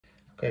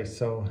Okay,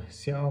 so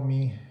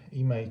Xiaomi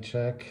IMEI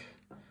check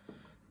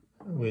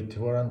with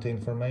warranty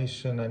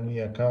information and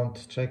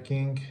account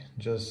checking.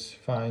 Just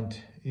find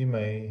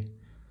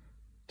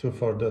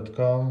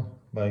IMEI24.com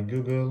by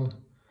Google.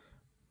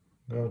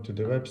 Go to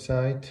the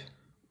website.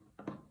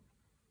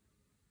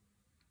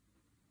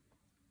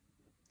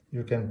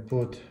 You can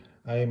put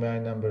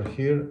IMEI number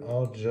here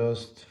or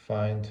just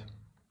find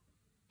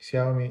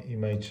Xiaomi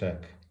IMEI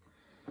check.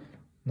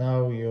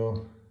 Now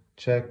you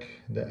check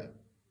the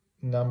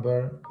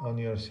number on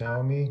your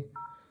Xiaomi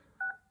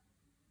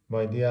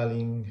by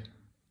dialing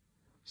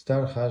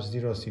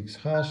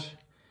 *#06#.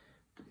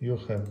 You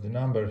have the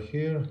number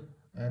here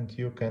and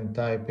you can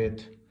type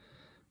it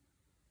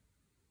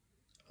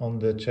on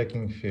the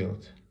checking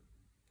field.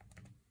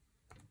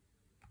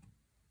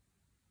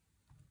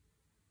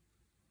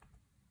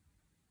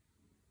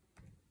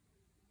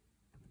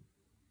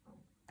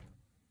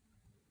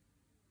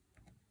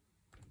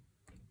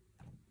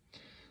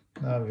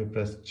 Now you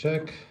press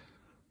check,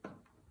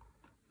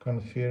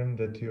 confirm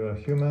that you are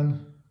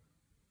human.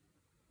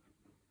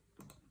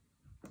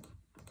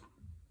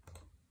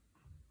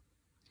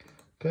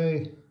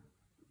 Okay,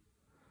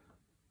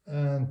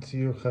 and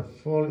you have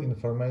full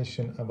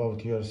information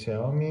about your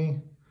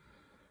Xiaomi,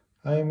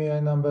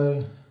 IMEI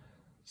number,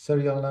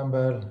 serial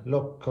number,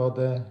 lock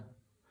code,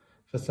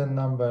 FSN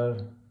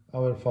number,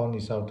 our phone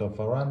is out of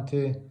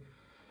warranty,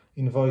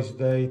 invoice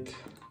date,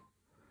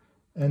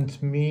 and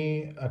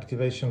IMEI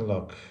activation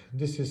lock.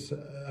 This is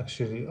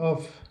actually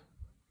off.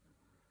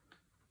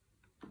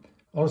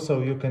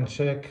 Also, you can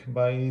check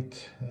by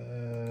it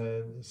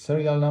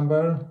serial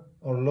number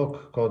or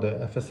lock code,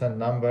 FSN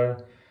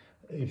number,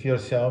 if your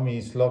Xiaomi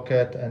is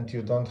locked and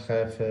you don't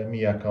have a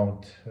IMEI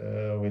account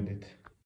with it.